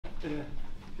Yeah.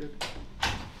 Good.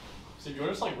 So do you want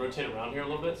to just like rotate around here a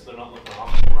little bit so they're not looking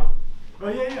off the camera? Oh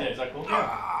yeah, yeah. Yeah, is that cool? Yeah.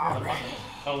 I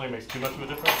don't think it makes too much of a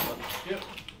difference. But Yep.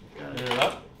 Got you it. hear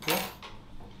that? Cool.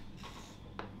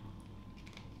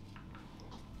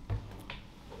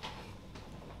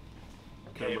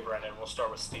 Okay, Brendan, we'll start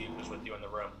with Steve, who's with you in the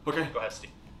room. Okay. Go ahead, Steve.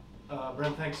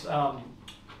 Brent, thanks.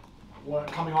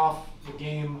 Coming off the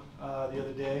game the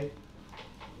other day,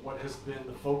 what has been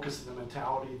the focus and the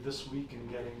mentality this week in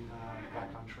getting back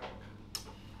on track?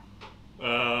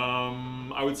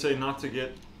 I would say not to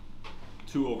get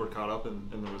too over caught up in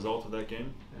the result of that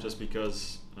game, just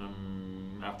because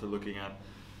after looking at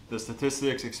the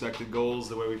statistics, expected goals,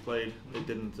 the way we played, it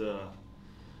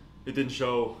didn't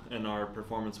show in our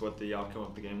performance what the outcome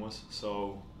of the game was.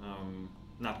 So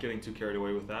not getting too carried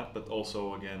away with that, but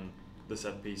also again the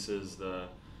set pieces, the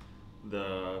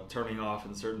turning off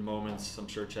in certain moments. I'm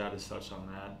sure Chad has touched on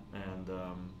that,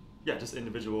 and just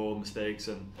individual mistakes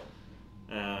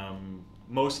and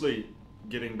mostly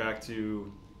getting back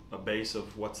to a base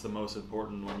of what's the most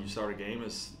important when you start a game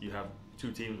is you have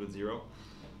two teams with 0,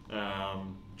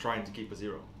 trying to keep a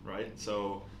 0, right?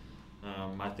 So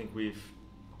I think we've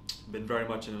been very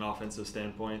much in an offensive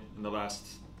standpoint in the last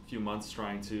few months,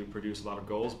 trying to produce a lot of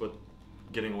goals, but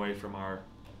getting away from our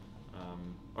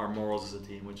morals as a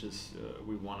team, which is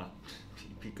we want to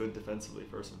be good defensively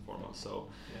first and foremost. So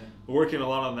we're working a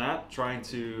lot on that, trying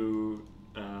to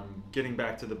getting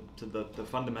back to the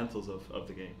fundamentals of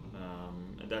the game,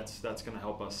 and that's going to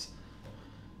help us,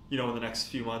 in the next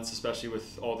few months, especially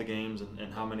with all the games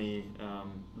and how many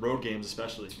road games,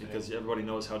 especially because everybody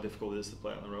knows how difficult it is to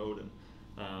play on the road, and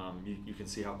you can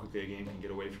see how quickly a game can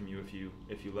get away from you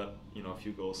if you let a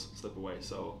few goals slip away.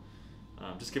 So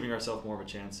just giving ourselves more of a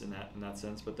chance in that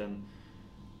sense. But then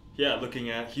looking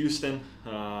at Houston,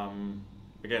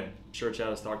 again, sure Chad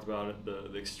has talked about it,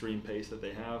 the extreme pace that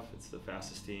they have. It's the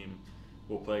fastest team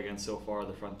we'll play against so far,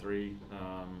 the front three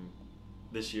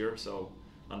this year. So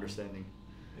understanding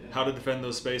how to defend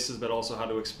those spaces, but also how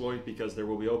to exploit, because there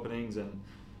will be openings, and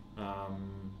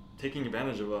taking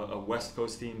advantage of a West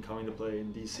Coast team coming to play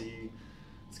in DC.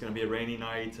 It's going to be a rainy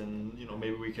night, and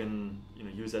maybe we can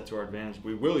use that to our advantage.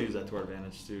 We will use that to our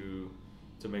advantage to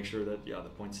make sure that the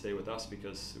points stay with us,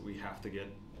 because we have to get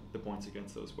the points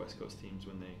against those West Coast teams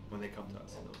when they come to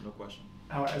us. No question.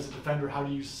 Now, as a defender, how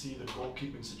do you see the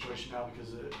goalkeeping situation now?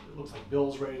 Because it looks like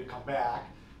Bill's ready to come back.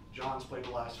 John's played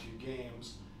the last few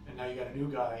games, and now you got a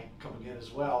new guy coming in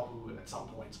as well, who at some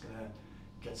point is going to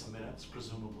get some minutes,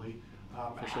 presumably.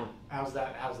 For sure. How's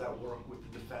that work with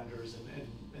the defenders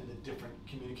and the different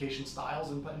communication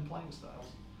styles and playing styles?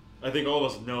 I think all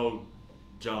of us know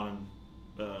John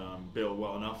and Bill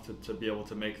well enough to be able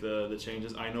to make the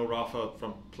changes. I know Rafa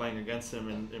from playing against him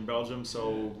in Belgium,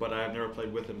 but I have never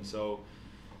played with him. So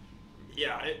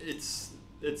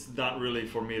it's not really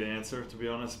for me to answer, to be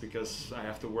honest, because I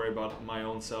have to worry about my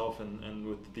own self, and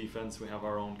with the defense we have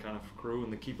our own kind of crew,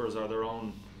 and the keepers are their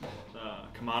own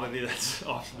commodity that's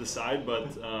off to the side.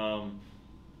 But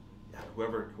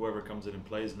whoever comes in and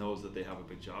plays knows that they have a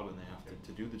big job and they have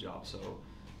to do the job. So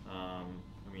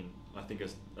I think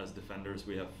as defenders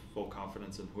we have full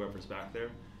confidence in whoever's back there.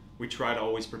 We try to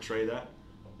always portray that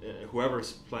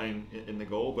whoever's playing in the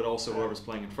goal, but also whoever's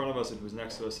playing in front of us and who's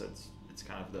next to us. It's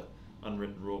kind of the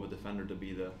unwritten rule of a defender to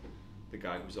be the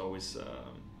guy who's always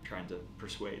trying to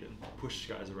persuade and push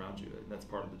guys around you. That's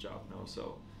part of the job,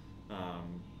 So,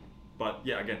 but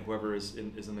again, whoever is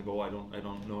in the goal, I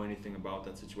don't know anything about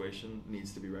that situation.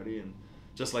 Needs to be ready, and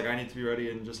just like I need to be ready,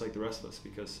 and just like the rest of us,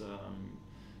 because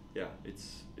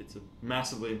it's a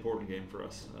massively important game for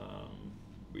us.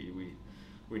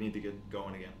 We need to get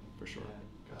going again for sure.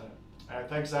 Yeah, got it. All right,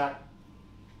 thanks, Zach.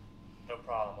 No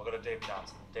problem. We'll go to Dave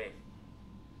Johnson. Dave.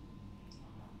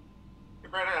 Hey,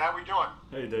 Brandon, how we doing?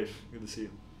 Hey, Dave. Good to see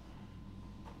you.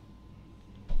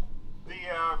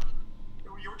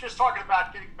 You were just talking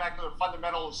about getting back to the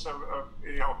fundamentals of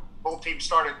both teams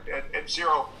started at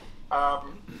 0. Are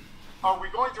we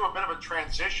going through a bit of a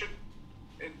transition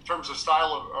in terms of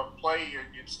style of play?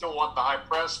 You still want the high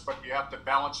press, but you have to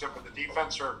balance it with the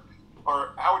defense, or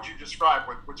how would you describe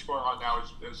what's going on now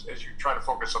as you try to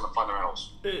focus on the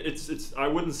fundamentals? It's I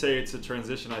wouldn't say it's a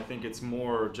transition. I think it's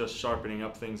more just sharpening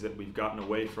up things that we've gotten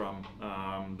away from,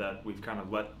 that we've kind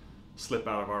of let slip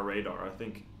out of our radar. I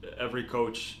think every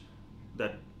coach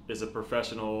that is a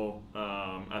professional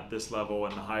at this level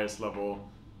and the highest level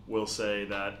will say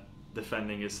that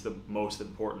defending is the most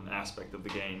important aspect of the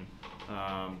game,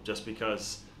 just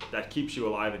because that keeps you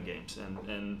alive in games.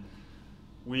 And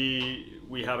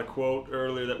we had a quote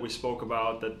earlier that we spoke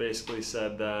about that basically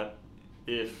said that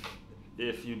if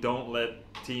you don't let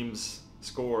teams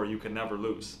score, you can never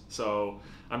lose. So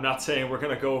I'm not saying we're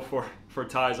going to go for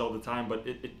ties all the time, but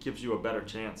it gives you a better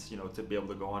chance, to be able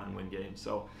to go on and win games.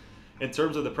 So in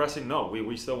terms of the pressing, no,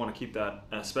 we still want to keep that,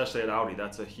 especially at Audi.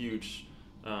 That's a huge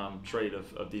trait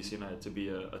of DC United, to be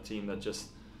a team that just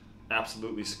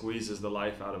absolutely squeezes the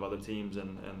life out of other teams,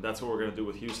 and that's what we're going to do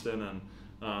with Houston, and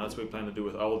that's what we plan to do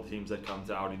with all the teams that come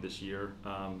to Audi this year.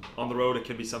 On the road, it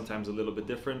can be sometimes a little bit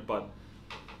different, but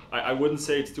I wouldn't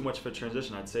say it's too much of a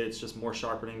transition. I'd say it's just more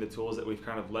sharpening the tools that we've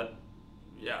kind of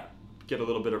get a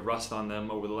little bit of rust on them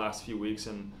over the last few weeks,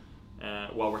 and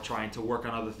while we're trying to work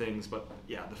on other things. But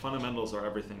yeah, the fundamentals are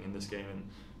everything in this game,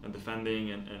 and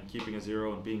defending and keeping a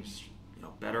zero and being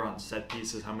better on set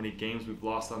pieces. How many games we've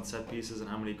lost on set pieces and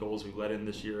how many goals we've let in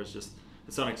this year is just,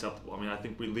 it's unacceptable. I mean, I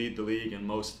think we lead the league in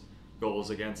most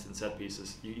goals against in set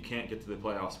pieces. You can't get to the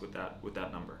playoffs with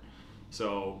that number.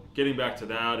 So getting back to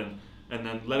that, and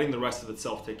then letting the rest of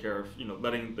itself take care of,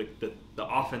 letting the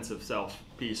offensive self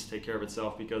piece take care of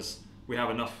itself, because we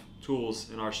have enough tools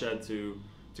in our shed to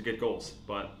get goals.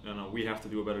 But we have to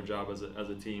do a better job as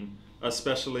a team.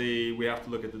 Especially, we have to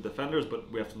look at the defenders,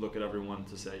 but we have to look at everyone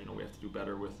to say, we have to do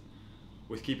better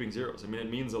with keeping zeros. I mean,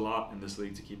 it means a lot in this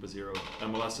league to keep a zero.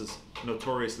 MLS is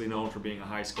notoriously known for being a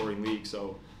high-scoring league,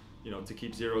 so to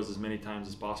keep zeros as many times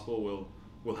as possible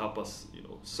will help us,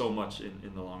 so much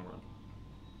in the long run.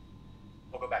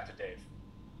 We'll go back to Dave.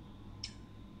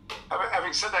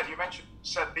 Having said that, you mentioned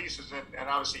set pieces, and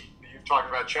obviously you've talked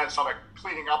about Chad's talking about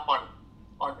cleaning up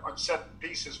on set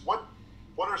pieces. What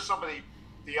are some of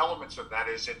the elements of that?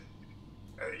 Is it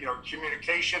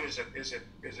communication? Is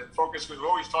it focus? Because we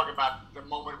always talk about the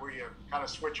moment where you kind of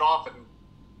switch off and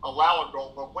allow a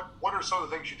goal. But what are some of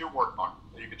the things you do work on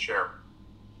that you could share?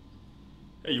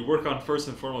 Yeah, you work on, first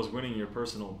and foremost, winning your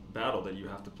personal battle that you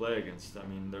have to play against. I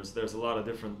mean, there's a lot of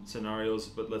different scenarios,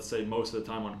 but let's say most of the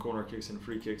time on corner kicks and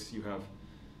free kicks, you have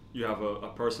a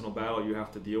personal battle you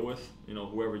have to deal with.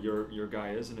 Whoever your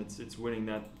guy is, and it's winning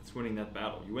that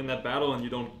battle. You win that battle, and you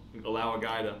don't allow a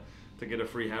guy to get a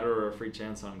free header or a free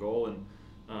chance on goal. And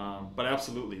but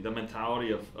absolutely, the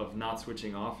mentality of not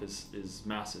switching off is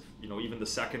massive. Even the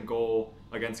second goal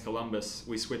against Columbus,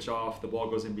 we switch off, the ball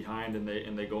goes in behind, and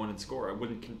they go in and score. I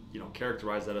wouldn't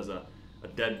characterize that as a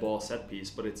dead ball set piece,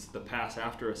 but it's the pass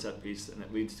after a set piece, and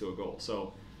it leads to a goal.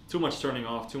 So too much turning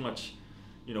off, too much,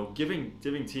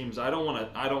 giving teams. I don't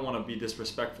want to be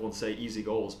disrespectful and say easy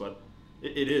goals, but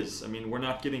it is. I mean, we're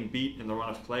not getting beat in the run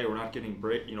of play. We're not getting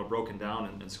broken down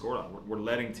and scored on. We're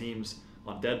letting teams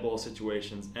on dead ball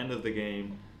situations, end of the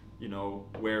game,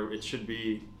 where it should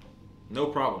be no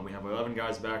problem. We have 11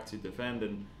 guys back to defend,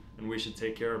 and we should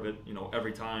take care of it,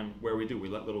 every time where we do. We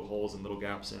let little holes and little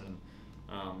gaps in.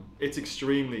 It's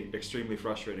extremely, extremely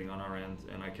frustrating on our end,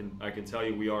 and I can tell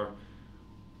you we are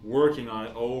working on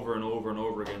it over and over and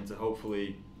over again to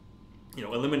hopefully,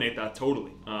 eliminate that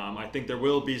totally. I think there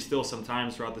will be still some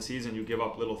times throughout the season you give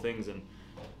up little things, and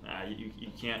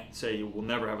you can't say you will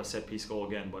never have a set piece goal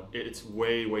again, but it's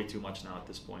way, way too much now at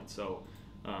this point. So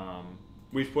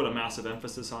we've put a massive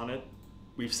emphasis on it.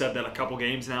 We've said that a couple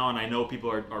games now, and I know people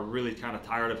are really kind of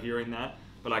tired of hearing that,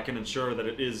 but I can ensure that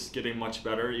it is getting much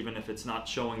better, even if it's not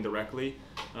showing directly.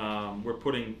 We're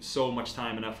putting so much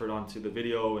time and effort onto the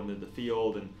video and the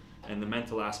field and the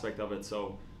mental aspect of it.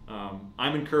 So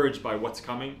I'm encouraged by what's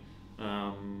coming,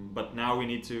 but now we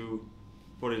need to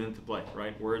put it into play,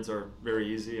 right? Words are very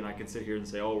easy, and I can sit here and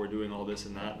say, oh, we're doing all this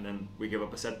and that, and then we give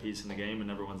up a set piece in the game, and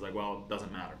everyone's like, well, it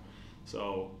doesn't matter.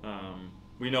 So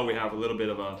we know we have a little bit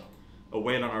of a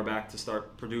weight on our back to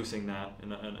start producing that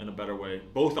in a better way,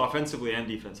 both offensively and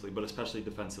defensively, but especially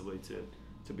defensively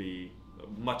to be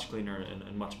much cleaner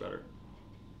and much better.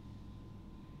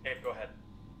 Dave, go ahead.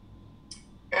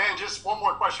 And just one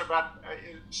more question about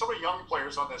some of the young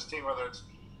players on this team, whether it's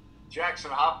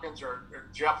Jackson Hopkins or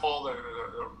Jeff Hall, the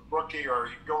rookie, or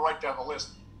you go right down the list.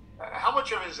 How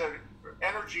much of it is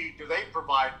energy do they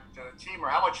provide to the team, or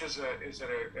how much is it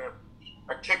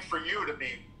a kick for you to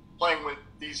be playing with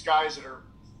these guys that are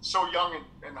so young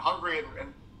and hungry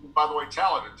and by the way,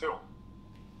 talented too?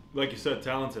 Like you said,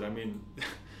 talented. I mean,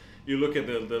 you look at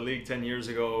the league 10 years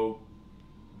ago,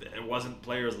 it wasn't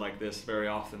players like this very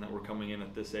often that were coming in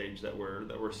at this age that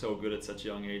were so good at such a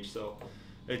young age. So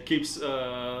it keeps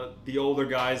the older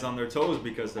guys on their toes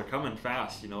because they're coming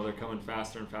fast. They're coming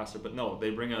faster and faster. But no, they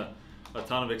bring a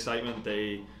ton of excitement.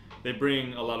 They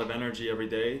bring a lot of energy every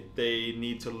day. They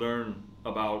need to learn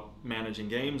about managing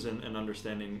games and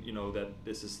understanding, that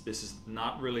this is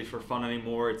not really for fun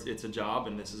anymore. It's a job,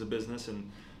 and this is a business,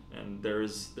 and there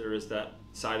is that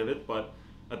side of it. But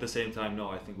at the same time, no,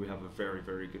 I think we have a very,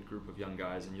 very good group of young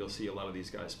guys, and you'll see a lot of these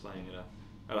guys playing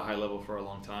at a high level for a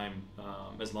long time,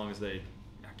 as long as they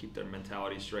keep their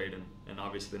mentality straight, and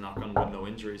obviously knock on wood, no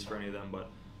injuries for any of them. But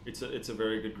it's a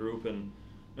very good group, and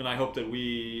I hope that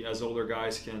we as older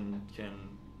guys can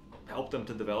help them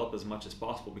to develop as much as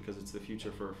possible, because it's the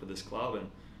future for this club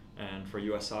and for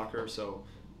U.S. soccer. So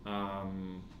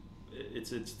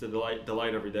it's the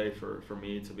delight every day for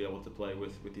me to be able to play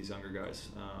with these younger guys.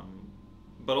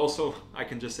 But also, I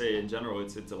can just say in general,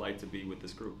 it's a delight to be with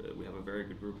this group. We have a very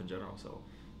good group in general. So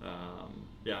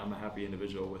I'm a happy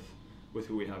individual with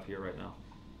who we have here right now.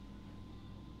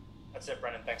 That's it,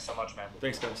 Brendan. Thanks so much, man.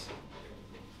 Thanks, guys.